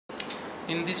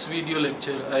In this video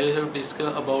lecture, I have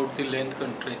discussed about the length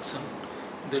contraction,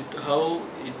 that how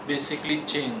it basically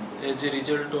change as a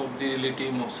result of the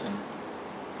relative motion.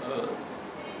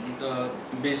 The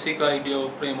basic idea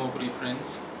of frame of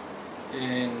reference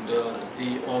and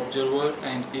the observer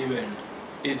and event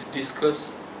is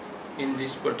discussed in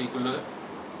this particular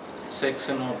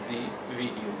section of the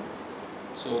video.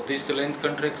 So this length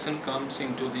contraction comes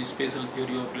into the special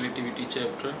theory of relativity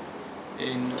chapter,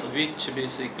 in which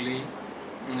basically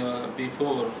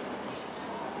before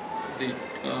the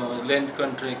length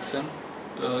contraction,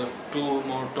 two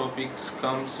more topics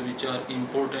comes which are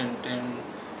important, and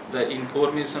the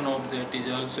information of that is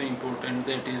also important,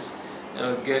 that is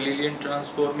Galilean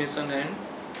transformation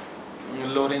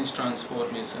and Lorentz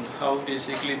transformation. How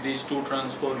basically these two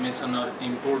transformations are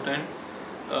important,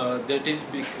 that is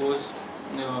because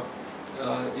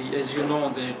as you know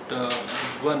that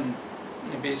one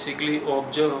basically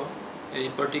observe a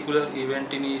particular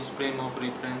event in his frame of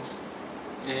reference,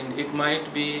 and it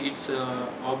might be its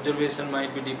observation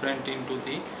might be different into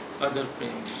the other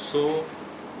frame. So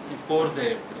for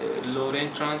that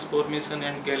Lorentz transformation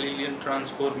and Galilean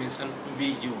transformation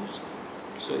we use.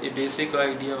 So a basic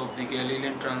idea of the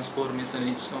Galilean transformation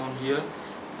is shown here.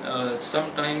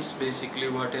 Sometimes basically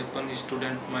what happens,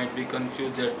 student might be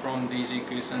confused that from these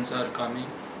equations are coming,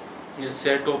 a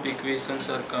set of equations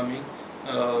are coming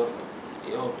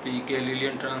of the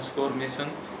Galilean transformation.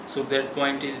 So that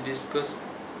point is discussed,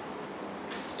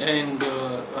 and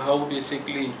how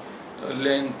basically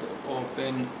length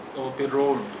of a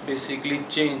rod basically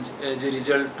change as a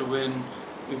result when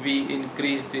we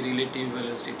increase the relative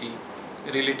velocity.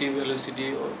 Relative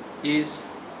velocity is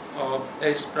of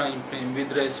s prime frame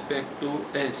with respect to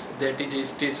s, that is a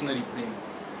stationary frame.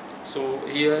 So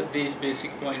here these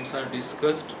basic points are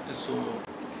discussed. So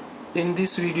in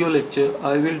this video lecture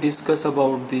I will discuss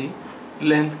about the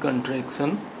length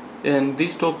contraction, and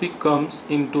this topic comes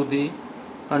into the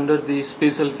under the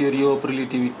special theory of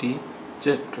relativity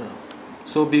chapter.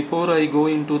 So before I go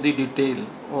into the detail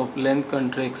of length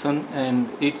contraction and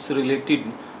its related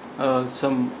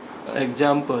some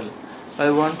example, I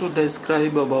want to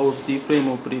describe about the frame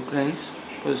of reference.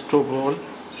 First of all,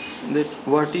 that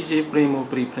what is a frame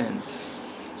of reference.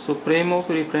 So frame of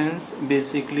reference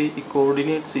basically a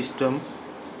coordinate system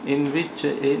in which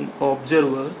an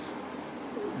observer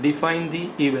define the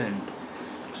event.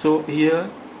 So here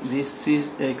this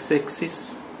is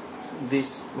x-axis,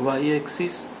 this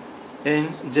y-axis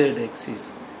and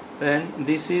z-axis, and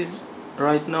this is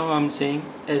right now I am saying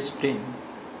S frame.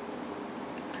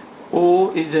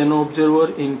 O is an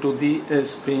observer into the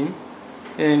S frame,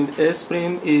 and S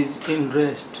frame is in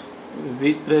rest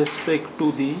with respect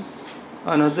to the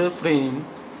another frame,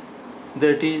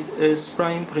 that is S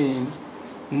prime frame,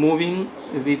 moving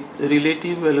with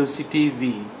relative velocity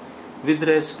v with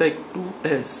respect to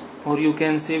S, or you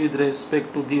can say with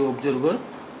respect to the observer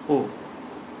O.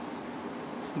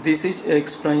 This is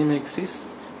x prime axis,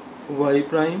 y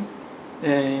prime,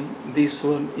 and this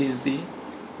one is the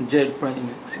z prime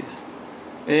axis,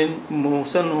 and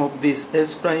motion of this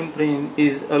S prime frame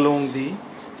is along the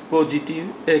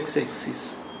positive x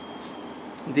axis.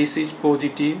 This is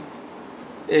positive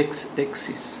x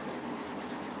axis,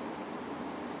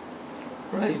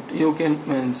 right? You can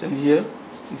mention here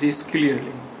this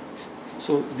clearly.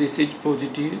 So this is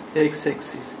positive x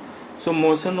axis. So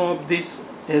motion of this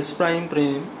S prime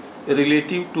frame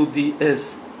relative to the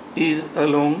S is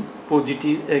along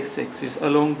positive x axis,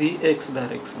 along the x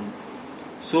direction.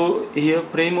 So here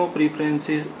frame of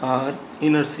references are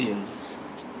inertial.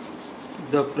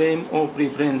 The frame of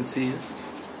references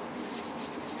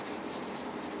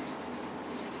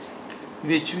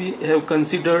which we have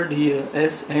considered here,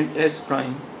 S and S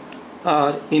prime,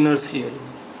 are inertial.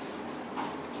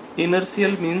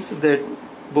 Inertial means that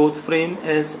both frame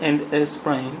S and S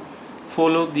prime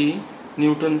follow the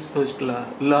Newton's first law,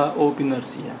 law of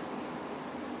inertia.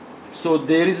 So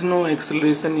there is no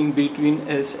acceleration in between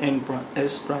S and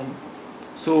S prime.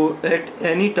 So at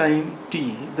any time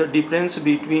t, the difference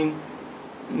between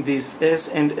this S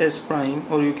and S prime,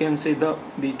 or you can say the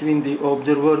between the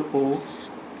observer O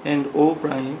and O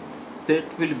prime,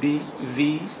 that will be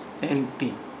v and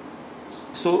t.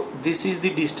 So this is the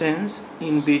distance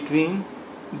in between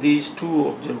these two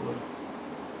observers,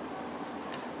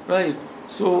 right?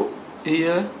 So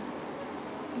here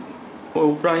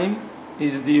O prime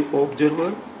is the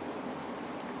observer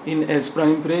in S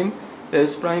prime frame,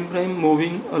 S prime frame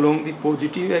moving along the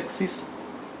positive axis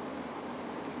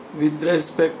with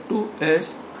respect to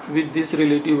S with this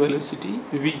relative velocity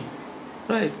v,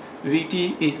 right?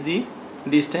 Vt is the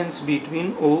distance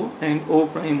between O and O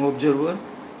prime observer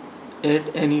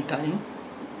at any time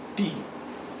t.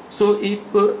 So if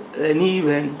any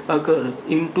event occur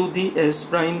into the S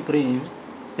prime frame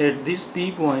at this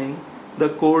P point, the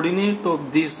coordinate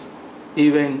of this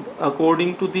event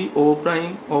according to the O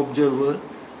prime observer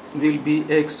will be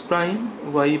X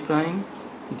prime, Y prime,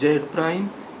 Z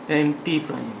prime and T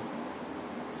prime,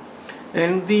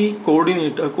 and the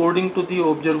coordinate according to the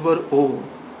observer O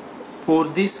for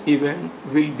this event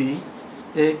will be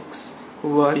X,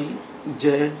 Y,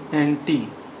 Z and T.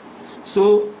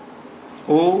 So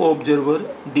O observer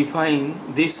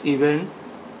define this event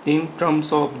in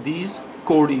terms of these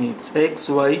coordinates X,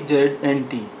 Y, Z and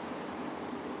T,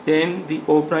 and the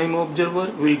O prime observer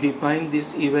will define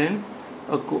this event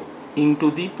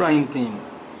into the prime frame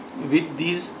with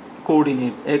these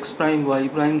coordinate X prime, Y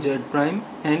prime, Z prime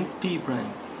and T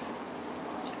prime.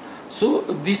 So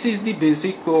this is the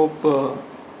basic of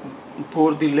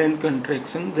for the length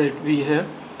contraction, that we have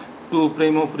two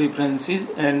frame of references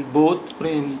and both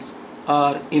frames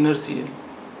are inertial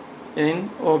and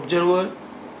observer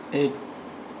at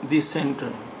the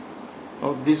center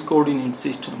of this coordinate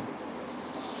system,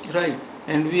 right?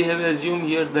 And we have assumed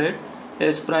here that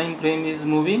S prime frame is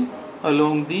moving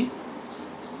along the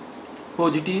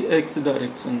positive X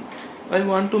direction. I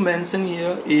want to mention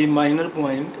here a minor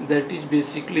point that is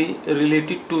basically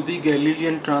related to the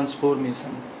Galilean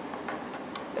transformation.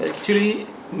 Actually,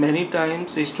 many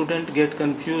times a student get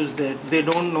confused that they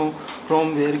don't know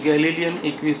from where Galilean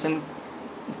equation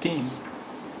came.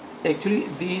 Actually,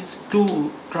 these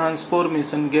two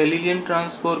transformation, Galilean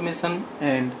transformation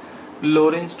and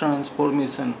Lorentz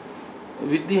transformation,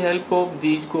 with the help of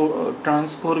these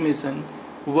transformation,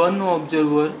 one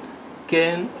observer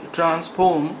can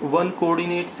transform one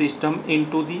coordinate system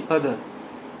into the other.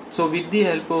 So with the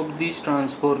help of this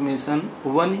transformation,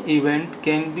 one event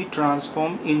can be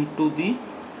transformed into the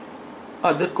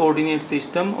other coordinate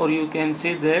system, or you can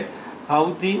say that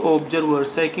how the observer,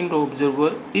 second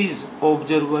observer, is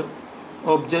observing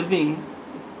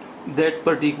that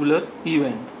particular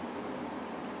event.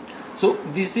 So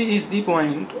this is the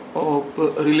point of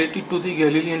related to the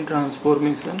Galilean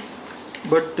transformation.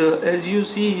 But as you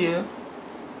see here,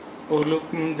 or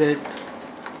looking that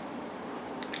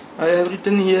I have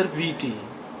written here Vt,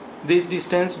 this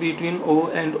distance between O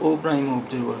and O prime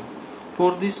observer.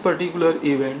 For this particular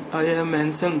event, I have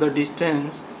mentioned the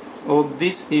distance of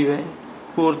this event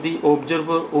for the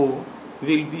observer O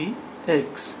will be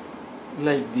X,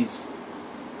 like this.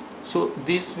 So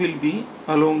this will be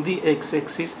along the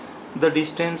X-axis, the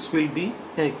distance will be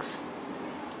X.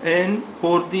 And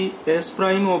for the S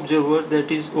prime observer, that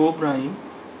is O prime,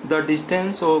 the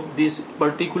distance of this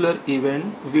particular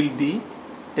event will be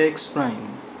X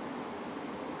prime.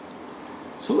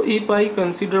 So if I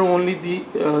consider only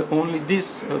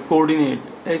this coordinate,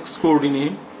 X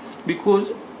coordinate,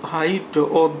 because height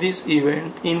of this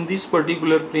event in this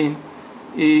particular plane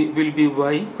will be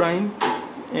Y prime,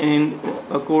 and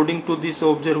according to this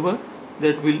observer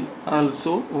that will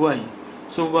also Y.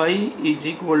 So Y is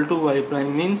equal to Y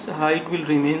prime, means height will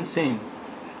remain same.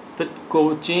 The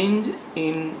change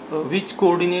in which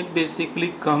coordinate basically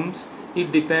comes,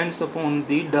 it depends upon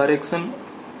the direction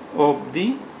of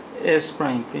the S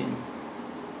prime frame.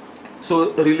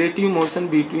 So relative motion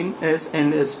between S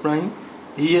and S prime,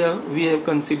 here we have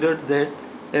considered that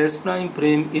S prime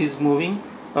frame is moving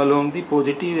along the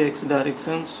positive X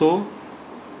direction. So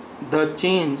the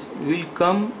change will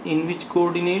come in which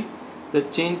coordinate? The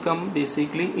change come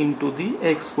basically into the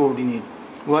X coordinate.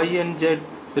 Y and Z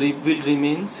will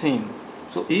remain same.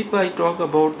 So if I talk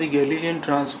about the Galilean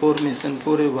transformation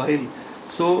for a while,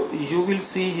 so you will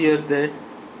see here that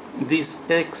this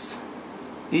X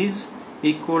is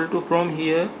equal to from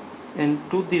here and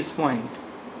to this point,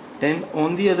 and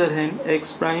on the other hand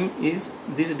X prime is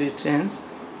this distance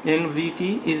and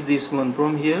Vt is this one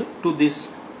from here to this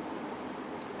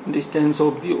distance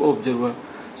of the observer.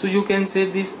 So you can say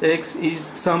this X is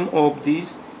sum of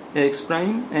these X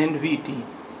prime and Vt.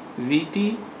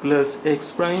 Vt plus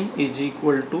X prime is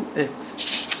equal to X.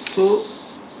 So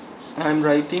I am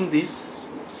writing this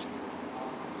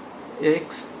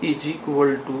X is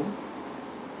equal to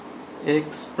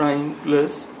X prime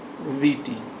plus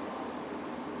Vt,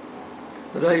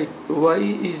 right? Y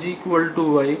is equal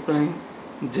to Y prime,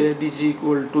 Z is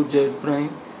equal to Z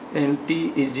prime and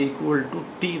T is equal to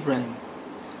T prime.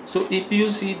 So if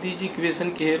you see these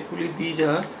equation carefully, these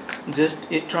are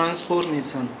just a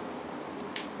transformation.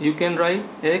 You can write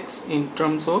X in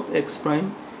terms of X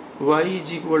prime, Y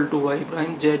is equal to Y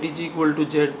prime, Z is equal to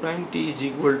Z prime, T is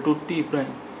equal to T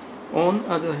prime. On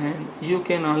other hand, you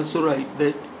can also write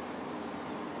that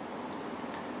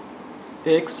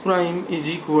X prime is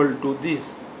equal to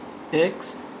this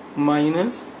X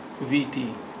minus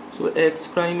Vt. So x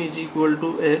prime is equal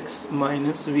to x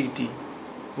minus vt,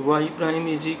 y prime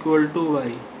is equal to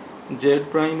y, z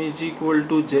prime is equal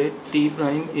to z, t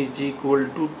prime is equal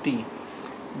to t.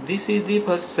 This is the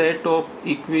first set of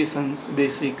equations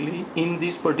basically in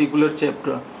this particular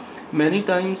chapter. Many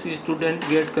times students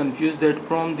get confused that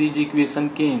from these equation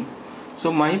came.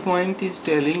 So my point is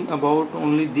telling about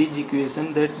only these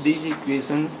equations, that these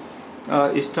equations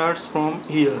starts from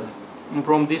here,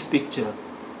 from this picture.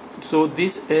 So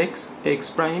this x, x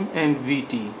prime and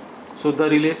vt. So the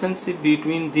relationship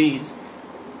between these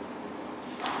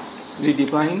we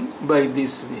define by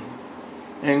this way,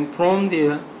 and from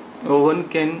there one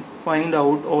can find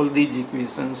out all these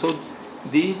equations. So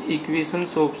these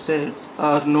equations of sets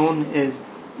are known as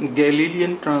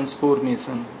Galilean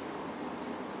transformation.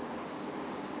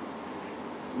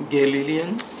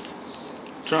 Galilean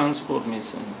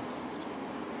transformation.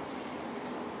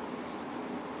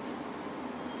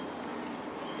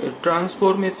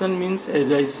 Transformation means,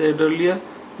 as I said earlier,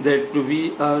 that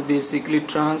we are basically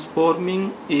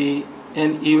transforming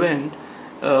an event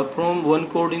from one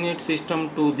coordinate system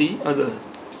to the other.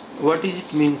 What is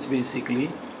it means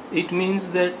basically? It means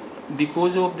that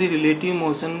because of the relative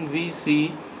motion we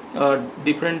see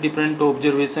different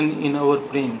observation in our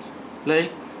frames.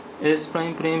 Like S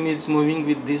prime frame is moving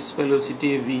with this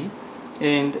velocity v,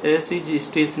 and S is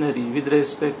stationary with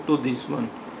respect to this one.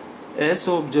 S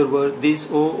observer, this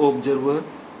O observer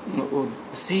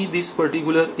see this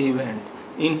particular event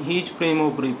in each frame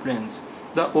of reference.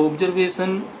 The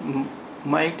observation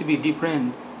might be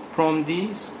different from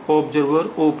this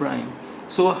observer O prime.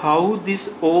 So how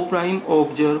this O prime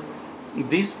observe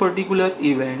this particular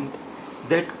event,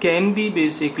 that can be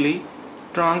basically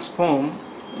transformed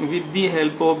with the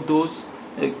help of those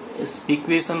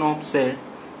equation of set,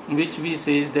 which we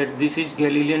say that this is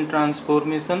Galilean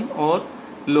transformation or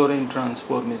Lorentz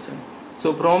transformation.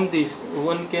 So from this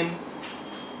one can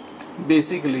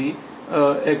basically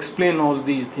explain all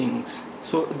these things.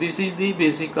 So this is the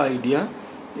basic idea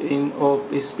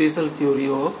of a special theory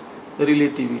of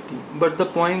relativity. But the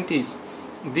point is,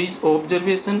 these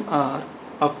observations are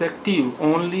effective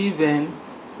only when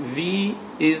v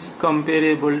is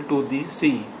comparable to the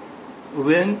c,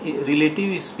 when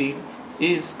relative speed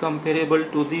is comparable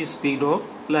to the speed of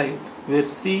light, where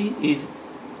c is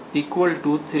equal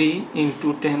to 3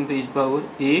 into 10 raised to power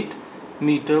 8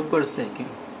 meter per second.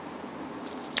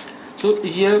 So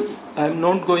here I am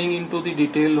not going into the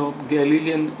detail of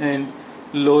Galilean and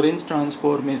Lorentz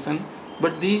transformation,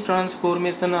 but these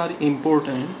transformations are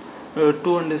important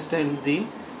to understand the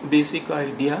basic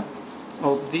idea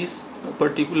of this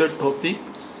particular topic,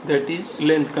 that is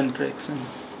length contraction.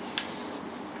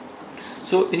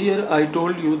 So here I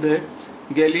told you that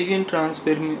Galilean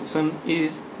transformation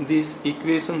is these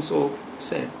equations of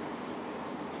set.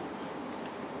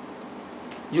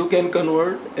 You can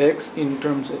convert x in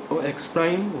terms of x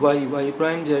prime, y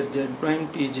prime, z prime,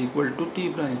 t is equal to t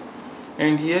prime,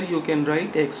 and here you can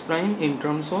write x prime in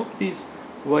terms of this,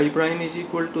 y prime is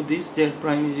equal to this, z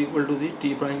prime is equal to this,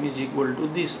 t prime is equal to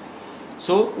this.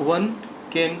 So one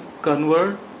can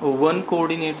convert one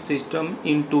coordinate system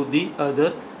into the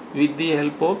other with the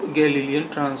help of Galilean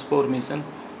transformation.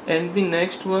 And the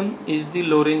next one is the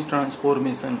Lorentz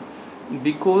transformation,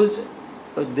 because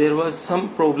there was some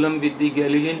problem with the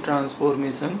Galilean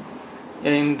transformation,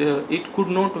 and it could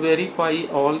not verify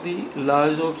all the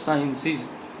laws of sciences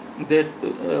that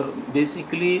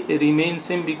basically remain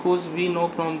same, because we know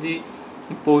from the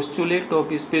postulate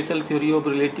of special theory of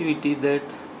relativity that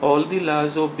all the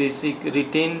laws of basic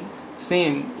retain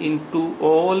same into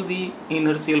all the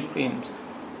inertial frames.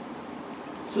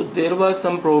 So there was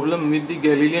some problem with the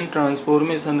Galilean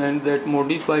transformation, and that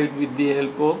modified with the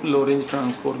help of Lorentz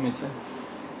transformation.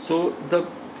 So the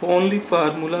only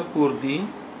formula for the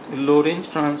Lorentz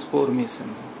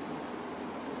transformation,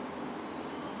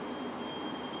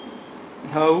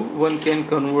 how one can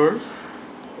convert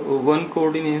one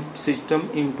coordinate system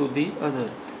into the other.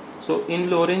 So in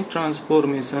Lorentz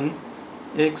transformation,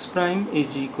 x prime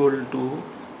is equal to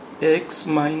x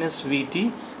minus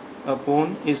vt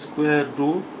upon square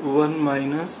root 1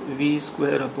 minus v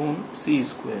square upon c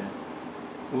square.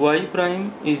 Y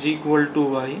prime is equal to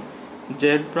y,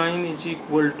 z prime is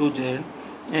equal to z,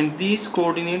 and these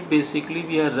coordinate basically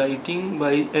we are writing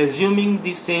by assuming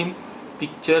the same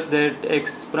picture, that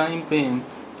x prime frame,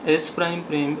 s prime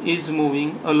frame is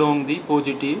moving along the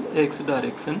positive x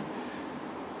direction,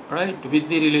 right, with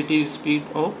the relative speed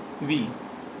of v.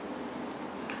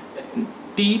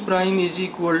 T prime is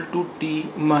equal to t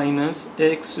minus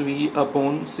xv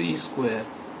upon c square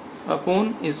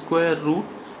upon square root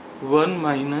 1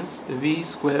 minus v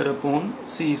square upon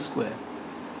c square.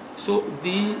 So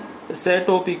the set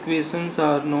of equations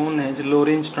are known as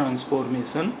Lorentz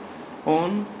transformation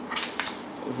on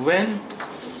when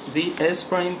the S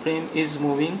prime frame is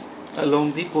moving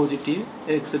along the positive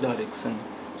x direction.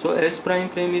 So S prime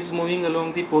frame is moving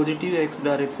along the positive x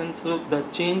direction, so the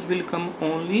change will come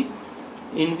only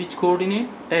in which coordinate?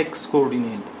 X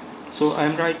coordinate. So I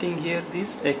am writing here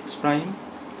this x prime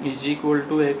is equal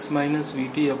to x minus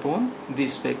vt upon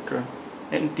this vector,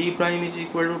 and t prime is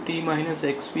equal to t minus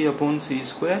xp upon c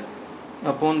square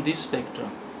upon this vector.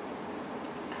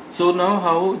 So now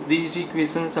how these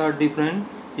equations are different?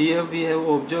 Here we have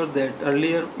observed that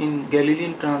earlier in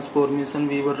Galilean transformation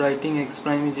we were writing x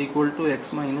prime is equal to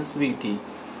x minus vt.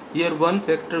 Here one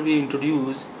factor we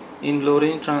introduce in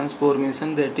Lorentz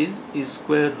transformation, that is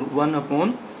square 1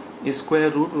 upon square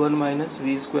root 1 minus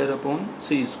v square upon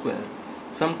c square.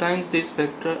 Sometimes this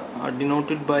factor are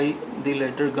denoted by the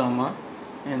letter gamma,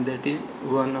 and that is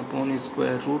 1 upon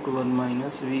square root 1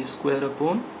 minus v square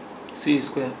upon c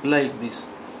square, like this.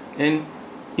 And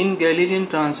in Galilean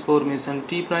transformation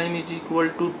t prime is equal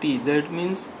to t, that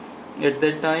means at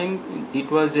that time it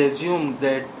was assumed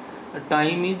that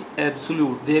time is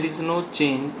absolute, there is no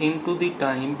change into the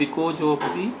time because of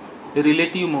the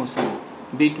relative motion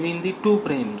between the two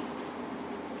frames,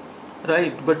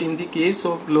 right? But in the case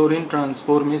of Lorentz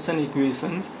transformation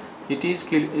equations, it is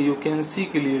you can see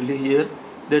clearly here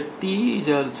that t is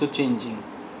also changing.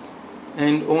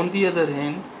 And on the other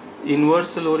hand,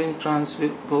 inverse Lorentz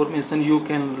transformation you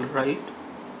can write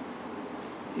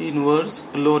inverse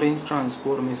Lorentz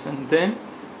transformation, then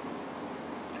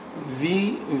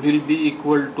v will be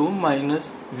equal to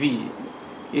minus v.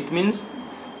 It means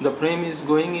the frame is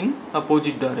going in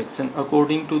opposite direction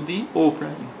according to the O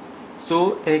prime.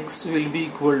 So x will be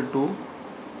equal to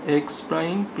x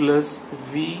prime plus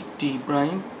vt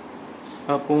prime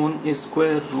upon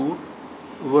square root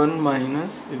 1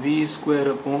 minus v square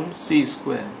upon c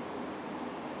square.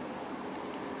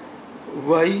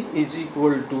 Y is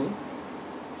equal to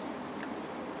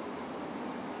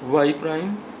y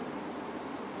prime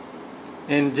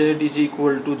and z is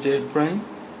equal to z prime,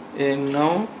 and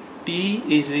now t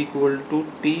is equal to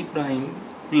t prime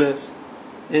plus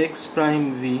x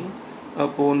prime v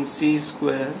upon c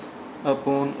square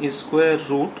upon square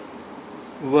root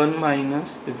 1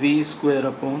 minus v square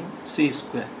upon c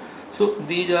square. So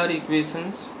these are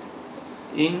equations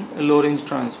in Lorentz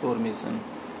transformation.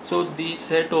 So these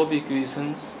set of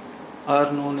equations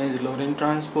are known as Lorentz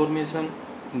transformation.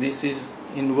 This is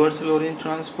inverse Lorentz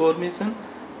transformation,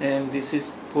 and this is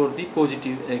for the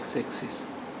positive x-axis,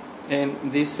 and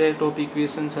this set of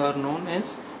equations are known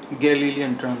as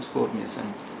Galilean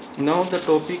transformation. Now the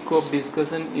topic of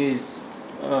discussion is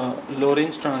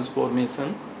Lorentz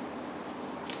transformation.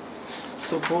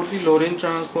 So for the Lorentz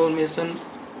transformation,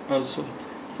 also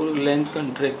for length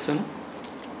contraction,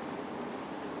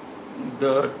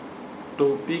 the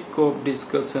topic of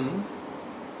discussion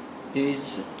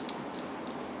is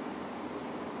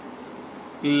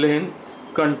length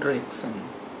contraction.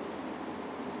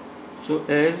 So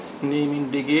as name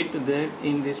indicate that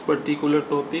in this particular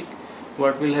topic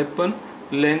what will happen,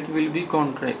 length will be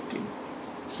contracted.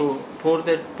 So for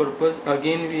that purpose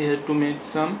again we had to make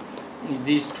some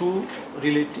these two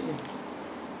relative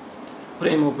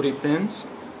frame of reference,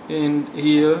 and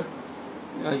here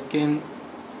I can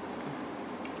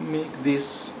make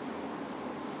this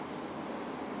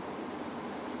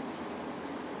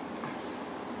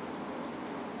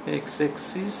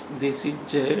x-axis, this is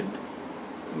z,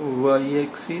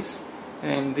 y-axis,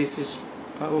 and this is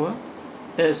our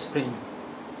S frame,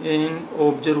 and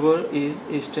observer is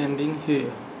standing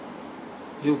here.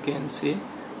 You can see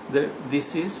that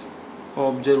this is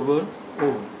observer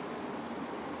O,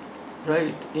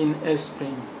 right, in S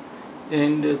frame,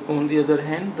 and on the other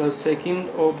hand the second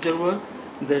observer,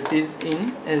 that is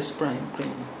in S prime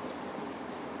frame.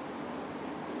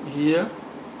 Here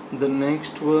the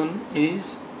next one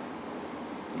is,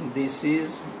 this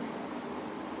is,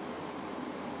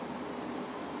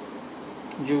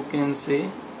 you can say,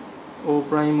 O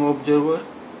prime observer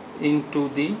into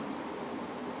the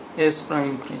S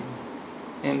prime frame,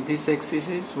 and this axis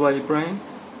is y prime,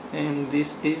 and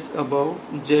this is about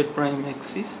z prime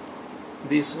axis,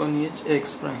 this one is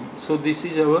x prime. So this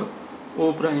is our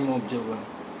O prime observer,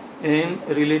 and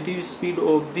relative speed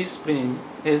of this frame,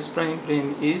 S prime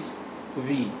frame, is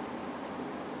v.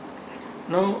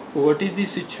 Now what is the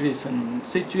situation?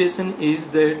 Situation is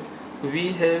that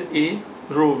we have a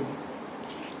rod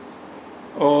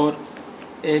or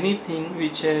anything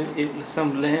which have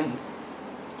some length.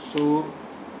 So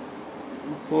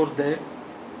for that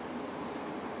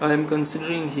I am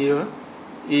considering here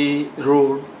a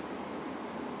rod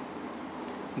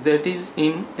that is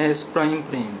in S prime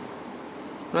frame,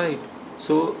 right?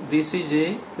 So this is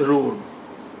a road.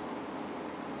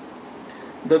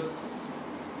 The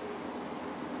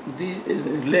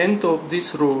length of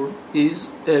this road is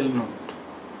L0,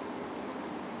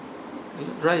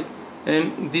 right?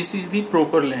 And this is the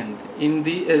proper length in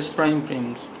the S prime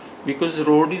frames, because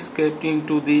road is kept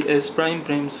into the S prime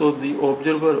frame. So the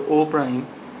observer O prime,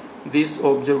 this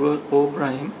observer O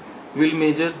prime, will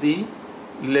measure the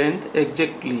length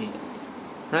exactly,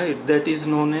 right? That is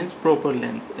known as proper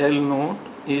length. L0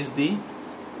 is the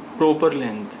proper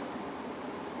length,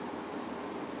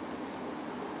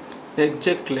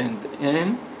 exact length.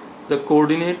 And the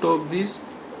coordinate of this,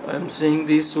 I am saying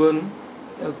this one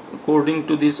according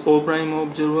to this O prime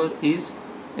observer, is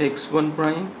x1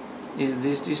 prime is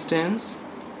this distance,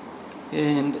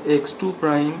 and x2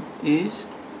 prime is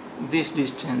this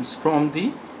distance from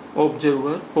the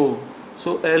observer O.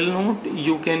 So L0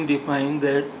 you can define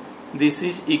that this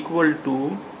is equal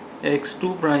to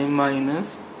x2 prime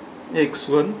minus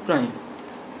x1 prime,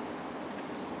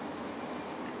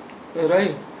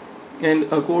 right?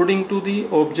 And according to the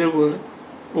observer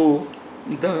O,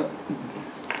 the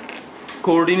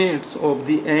coordinates of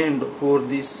the end for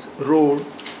this road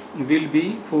will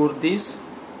be, for this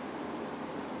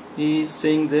he is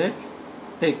saying that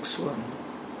x1,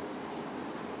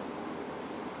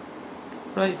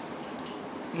 right,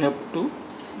 up to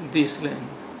this line,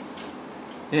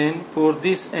 and for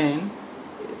this end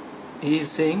he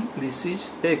is saying this is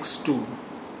x2,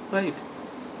 right?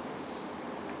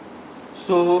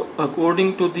 So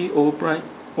according to the O prime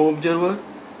observer,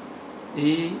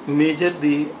 he measured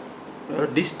the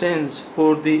distance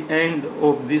for the end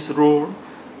of this road,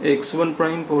 x1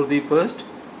 prime for the first,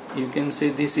 you can say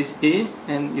this is A,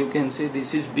 and you can say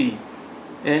this is B,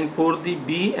 and for the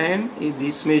B end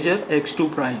this measure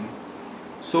x2 prime.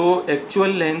 So actual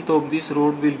length of this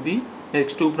road will be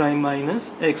x2 prime minus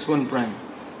x1 prime,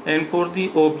 and for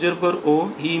the observer O,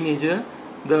 he measure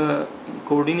the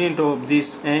coordinate of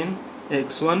this end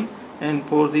x1, and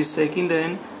for the second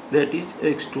end, that is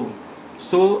x2.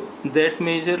 So that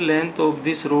measure length of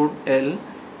this road L,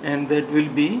 and that will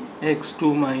be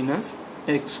x2 minus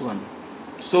x1.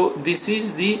 So this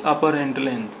is the upper end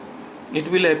length. It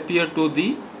will appear to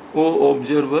the O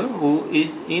observer who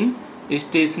is in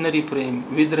stationary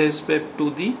frame with respect to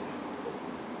the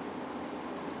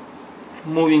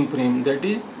moving frame, that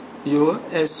is your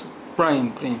S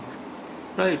prime frame,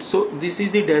 right? So this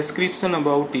is the description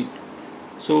about it.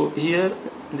 So here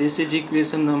this is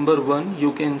equation number 1,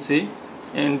 you can say,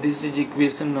 and this is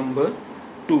equation number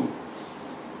 2.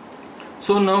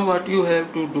 So now what you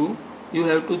have to do, you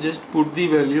have to just put the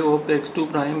value of x2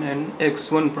 prime and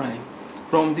x1 prime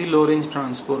from the Lorentz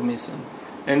transformation,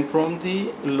 and from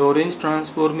the Lorentz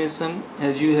transformation,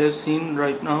 as you have seen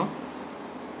right now,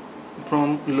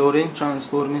 from Lorentz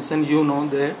transformation you know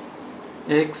that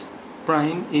x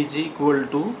prime is equal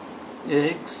to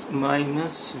x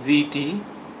minus vt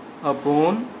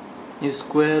upon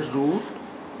square root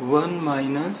 1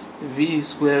 minus v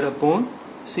square upon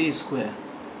c square,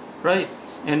 right?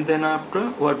 And then after,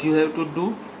 what you have to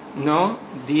do, now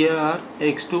there are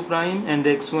x2 prime and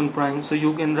x1 prime, so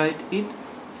you can write it.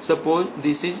 Suppose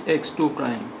this is x2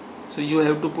 prime, so you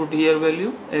have to put here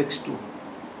value x2.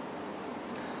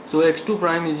 So x2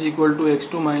 prime is equal to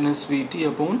x2 minus vt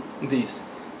upon this,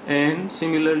 and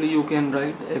similarly you can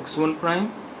write x1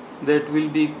 prime, that will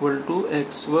be equal to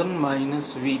x1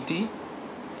 minus vt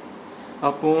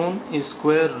upon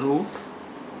square root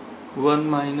 1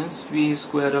 minus v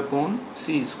square upon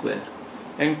c square.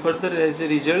 And further, as a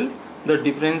result, the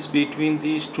difference between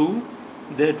these two,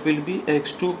 that will be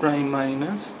x2 prime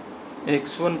minus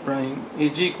x1 prime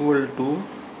is equal to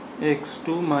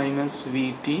x2 minus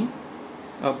vt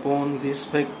upon this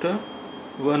factor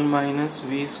 1 minus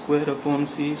v square upon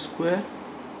c square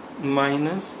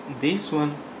minus this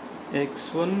one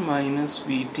x1 minus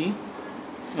vt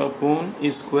upon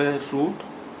square root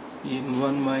in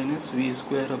 1 minus v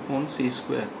square upon c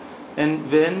square.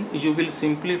 And when you will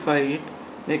simplify it,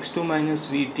 x2 minus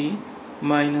vt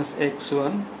minus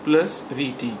x1 plus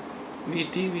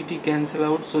vt cancel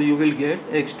out, so you will get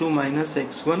x2 minus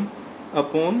x1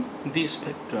 upon this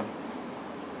factor.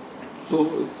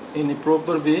 So in a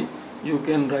proper way you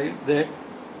can write that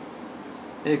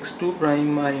x2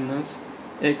 prime minus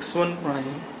x1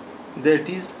 prime, that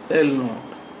is L0,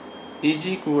 is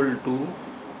equal to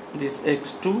this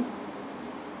x2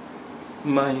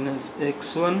 minus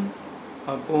x1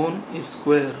 upon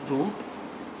square root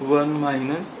 1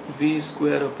 minus v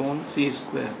square upon c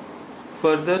square.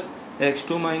 Further,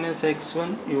 x2 minus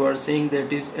x1 you are saying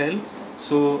that is L,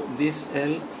 so this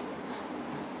L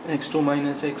x2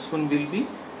 minus x1 will be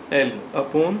L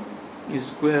upon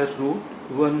square root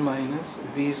 1 minus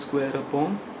V square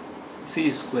upon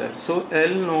C square. So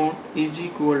L naught is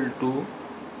equal to,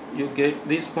 you get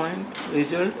this point,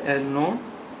 result L naught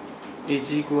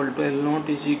is equal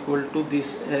to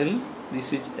this L,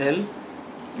 this is L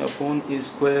upon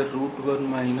square root 1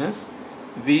 minus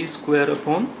V square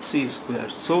upon C square.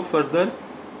 So further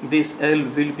this L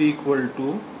will be equal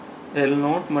to L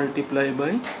naught multiplied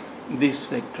by this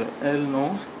factor, L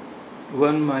naught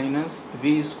 1 minus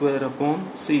V square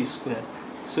upon C square.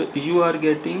 So you are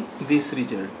getting this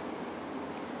result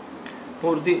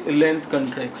for the length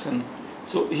contraction.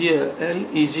 So here L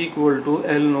is equal to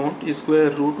L naught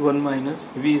square root 1 minus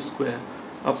V square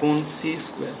upon C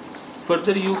square.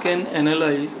 Further you can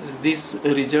analyze this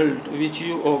result which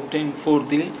you obtain for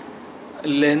the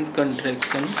length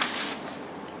contraction.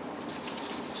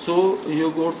 So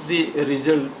you got the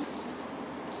result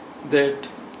that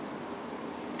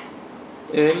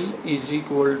L is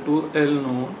equal to L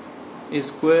naught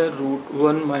square root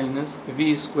 1 minus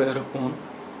V square upon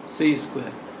C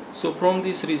square. So from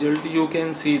this result you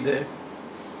can see that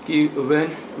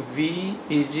when V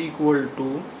is equal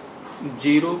to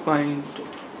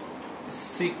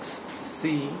 0.6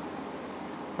 C,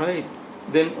 right,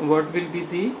 then what will be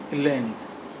the length?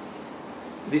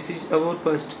 This is our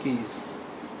first case,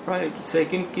 right.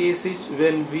 Second case is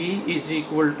when V is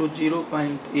equal to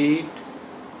 0.8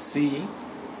 C,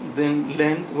 then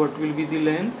length, what will be the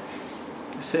length?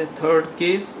 Say third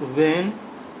case, when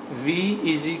V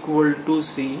is equal to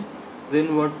C,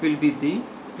 then what will be the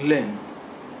length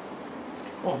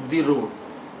of the rod,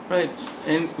 right.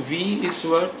 And V is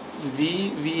what?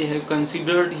 V we have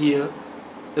considered here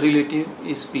relative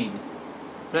speed,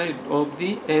 right, of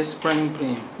the S prime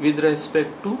frame with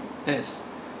respect to S.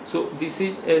 So this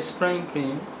is S prime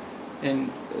frame,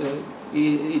 and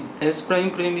S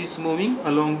prime frame is moving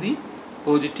along the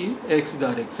positive X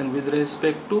direction with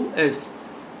respect to S.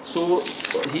 So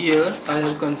here I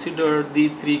have considered the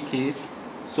three cases.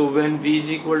 So when V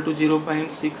is equal to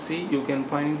 0.6 C, you can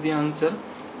find the answer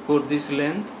for this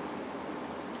length.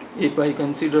 If I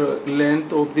consider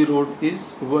length of the rod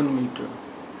is 1 meter.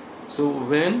 So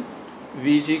when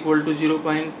V is equal to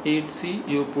 0.8 C,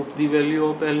 you put the value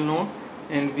of L naught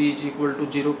and V is equal to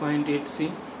 0.8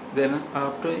 C. Then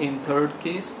after, in third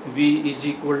case, V is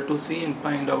equal to C and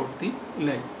find out the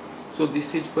length. So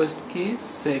this is first case,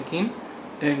 second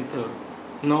and third.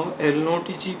 Now L naught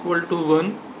is equal to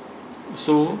 1.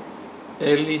 So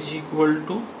L is equal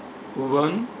to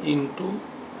 1 into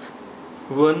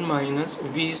 1 minus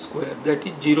V square, that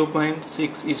is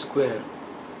 0.6 square,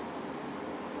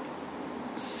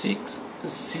 6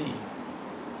 C,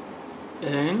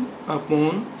 and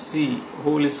upon C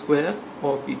whole square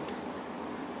of it,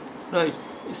 right.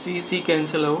 C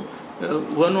cancel out.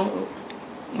 One of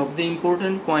the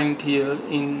important point here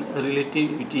in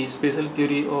relativity, special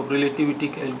theory of relativity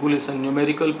calculation,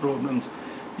 numerical problems,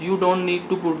 you don't need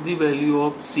to put the value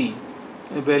of C.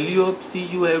 A value of C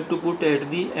you have to put at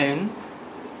the end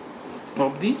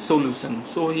of the solution.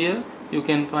 So here you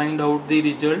can find out the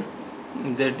result,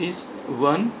 that is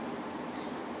 1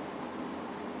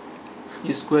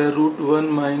 square root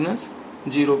 1 minus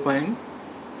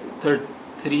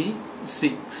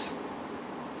 0.36,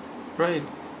 right.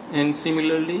 And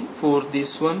similarly for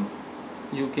this one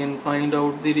you can find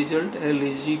out the result, L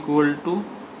is equal to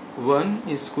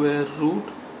 1 square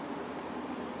root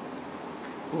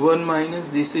 1 minus,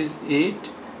 this is 8,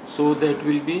 so that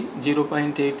will be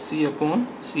 0.8 C upon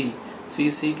C.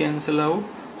 C cancel out,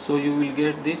 so you will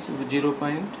get this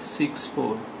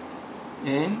 0.64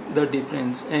 and the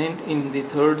difference. And in the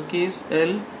third case,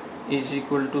 L is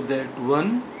equal to that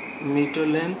 1 meter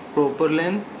length, proper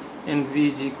length, and V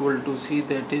is equal to C,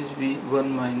 that is V1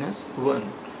 minus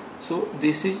 1. So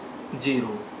this is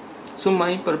 0. So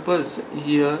my purpose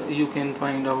here, you can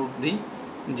find out the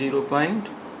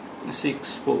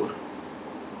 0.64.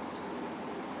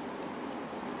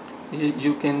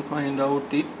 You can find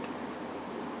out it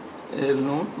L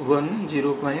naught 1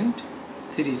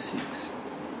 0.36,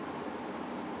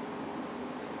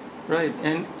 right.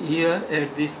 And here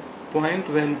at this point,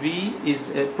 when V is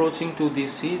approaching to the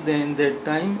C, then that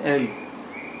time L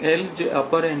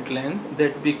apparent length,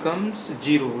 that becomes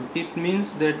 0. It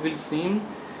means that will seem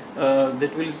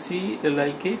that will see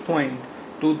like a point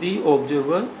to the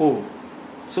observer O.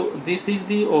 So this is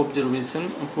the observation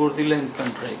for the length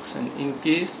contraction. In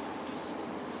case,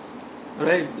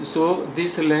 right, so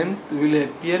this length will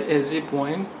appear as a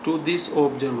point to this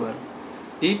observer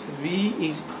if V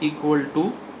is equal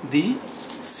to the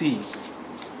C.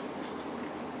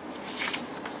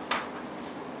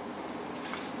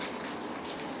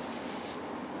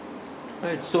 Right.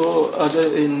 right. So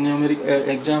other in numeric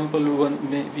example one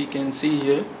we can see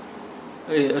here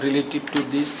related to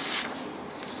this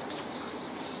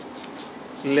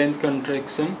length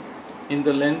contraction. In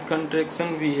the length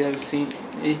contraction we have seen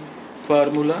a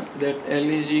formula that L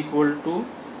is equal to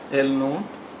L naught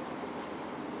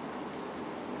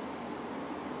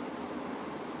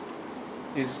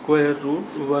is square root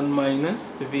 1 minus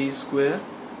V square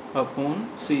upon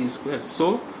C square.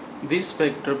 So this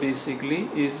factor basically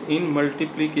is in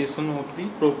multiplication of the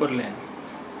proper length,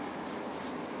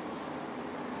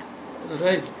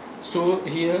 right. So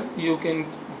here you can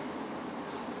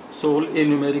solve a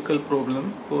numerical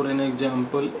problem. For an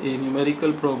example, a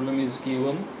numerical problem is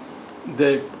given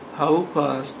that how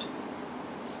fast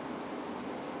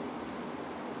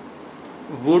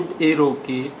would a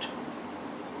rocket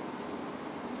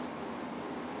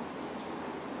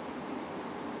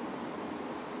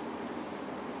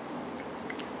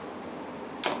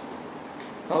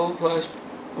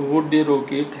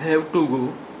have to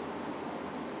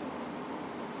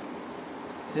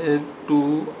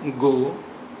go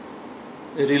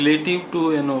relative to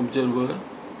an observer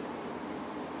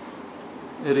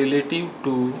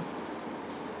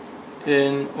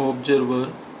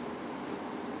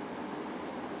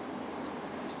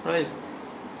right,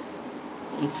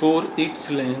 for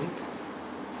its length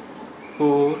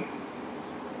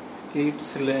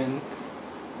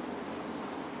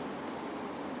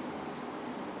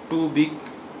to be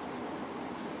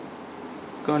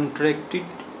contracted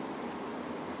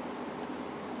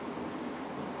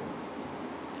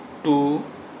to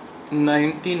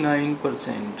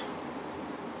 99%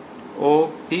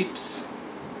 of its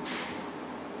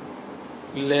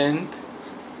length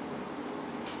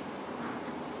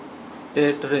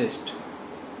at rest.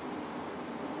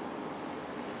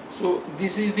 So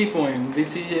this is the point.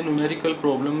 This is a numerical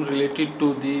problem related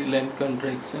to the length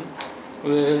contraction,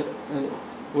 where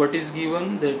what is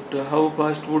given that how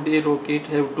fast would a rocket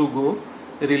have to go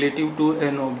relative to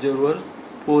an observer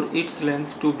for its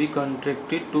length to be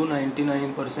contracted to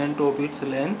 99% of its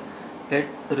length at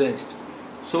rest.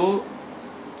 So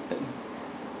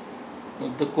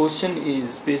the question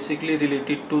is basically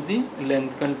related to the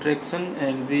length contraction,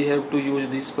 and we have to use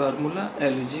this formula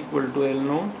L is equal to L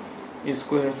naught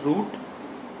square root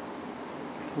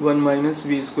 1 minus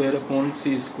V square upon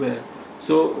C square.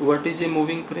 So what is a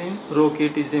moving frame?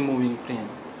 Rocket is a moving frame.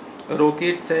 A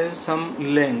rocket has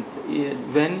some length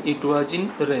when it was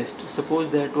in rest. Suppose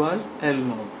that was L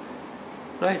naught,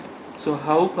 right? So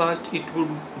how fast it would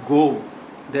go?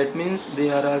 That means they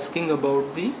are asking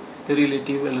about the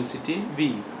relative velocity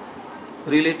V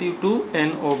relative to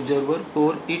an observer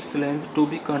for its length to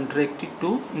be contracted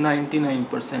to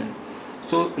 99%.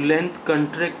 So length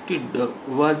contracted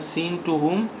was seen to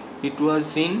whom? It was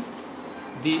seen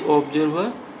the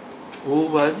observer who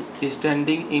was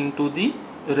standing into the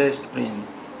rest frame,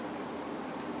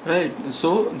 right.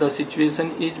 So the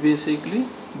situation is basically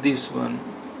this one.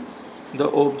 The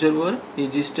observer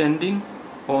is standing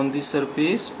on the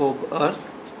surface of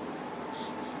Earth,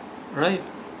 right,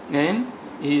 and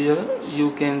here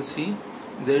you can see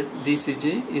that this is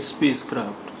a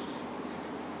spacecraft.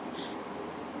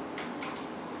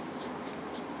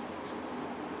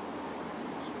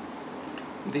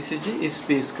 This is a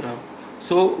spacecraft.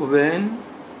 So when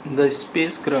the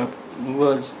spacecraft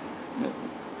was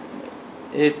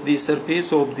at the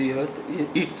surface of the Earth,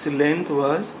 its length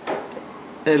was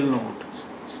L naught.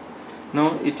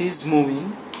 Now it is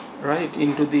moving right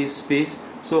into the space.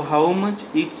 So how much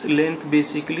its length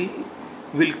basically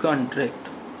will contract,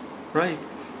 right?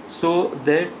 So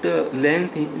that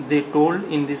length they told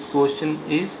in this question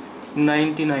is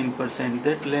 99%.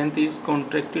 That length is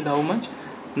contracted how much?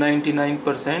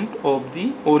 99% of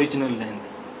the original length,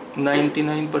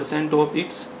 99% of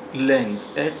its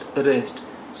length at rest.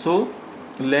 So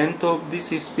length of this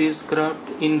spacecraft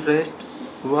in rest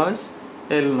was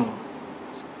L naught.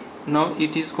 Now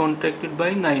it is contracted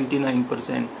by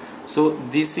 99%. So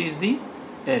this is the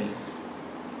L.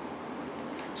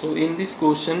 So in this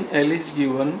question L is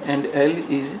given and L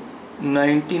is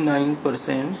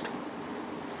 99%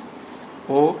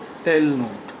 of L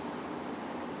naught,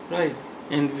 right,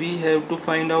 and we have to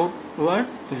find out what?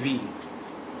 V.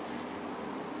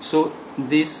 So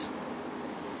this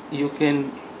you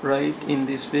can write in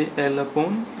this way: L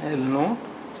upon L naught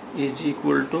is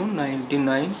equal to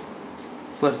 99%.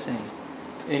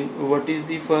 And what is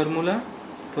the formula?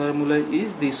 Formula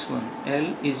is this one: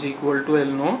 L is equal to L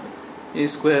naught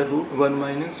square root 1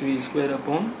 minus V square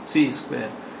upon C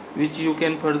square, which you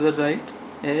can further write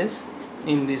as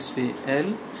in this way: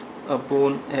 L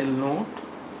upon L naught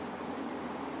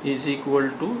is equal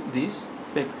to this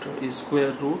factor is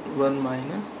square root 1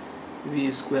 minus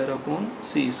v square upon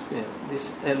c square.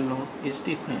 This L naught is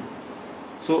different.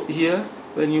 So here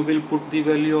when you will put the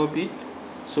value of it,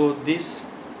 so this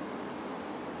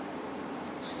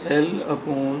L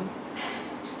upon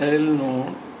L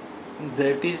naught,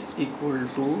 that is equal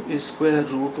to square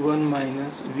root 1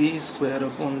 minus v square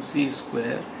upon c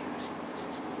square,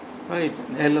 right?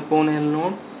 L upon L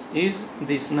naught is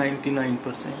this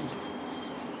 99%,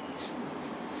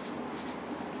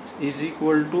 is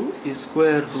equal to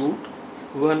square root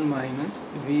 1 minus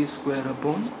v square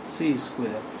upon c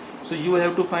square. So you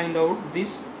have to find out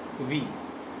this v.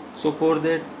 So for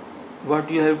that,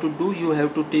 what you have to do, you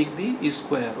have to take the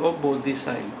square of both the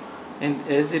sides, and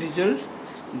as a result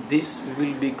this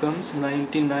will becomes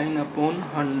 99 upon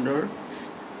 100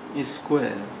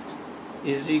 square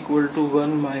is equal to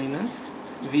 1 minus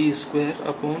v square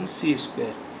upon c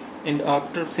square, and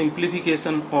after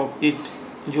simplification of it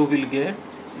you will get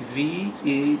v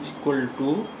is equal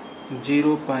to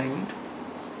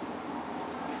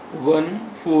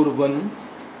 0.141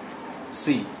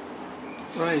 c,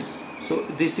 right? So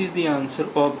this is the answer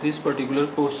of this particular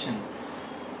question.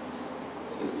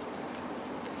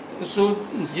 So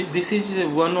this is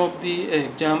one of the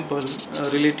example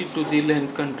related to the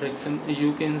length contraction.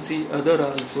 You can see other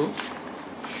also,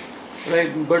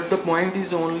 right? But the point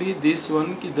is only this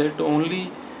one, that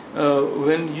only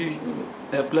when you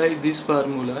apply this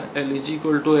formula, L is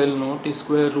equal to L naught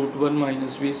square root 1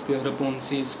 minus v square upon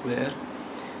c square.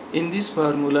 In this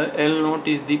formula, L naught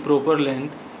is the proper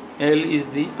length, L is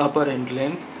the apparent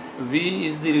length, v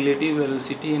is the relative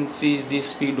velocity, and c is the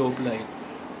speed of light,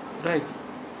 right?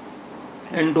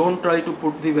 And don't try to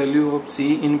put the value of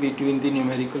c in between the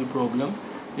numerical problem.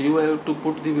 You have to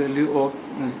put the value of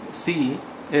c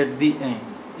at the end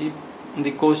if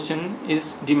the question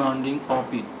is demanding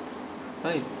of it,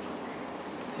 right?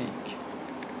 Thank you.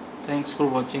 Thanks for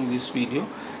watching this video.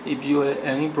 If you have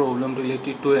any problem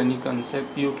related to any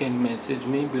concept, you can message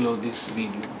me below this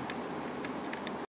video.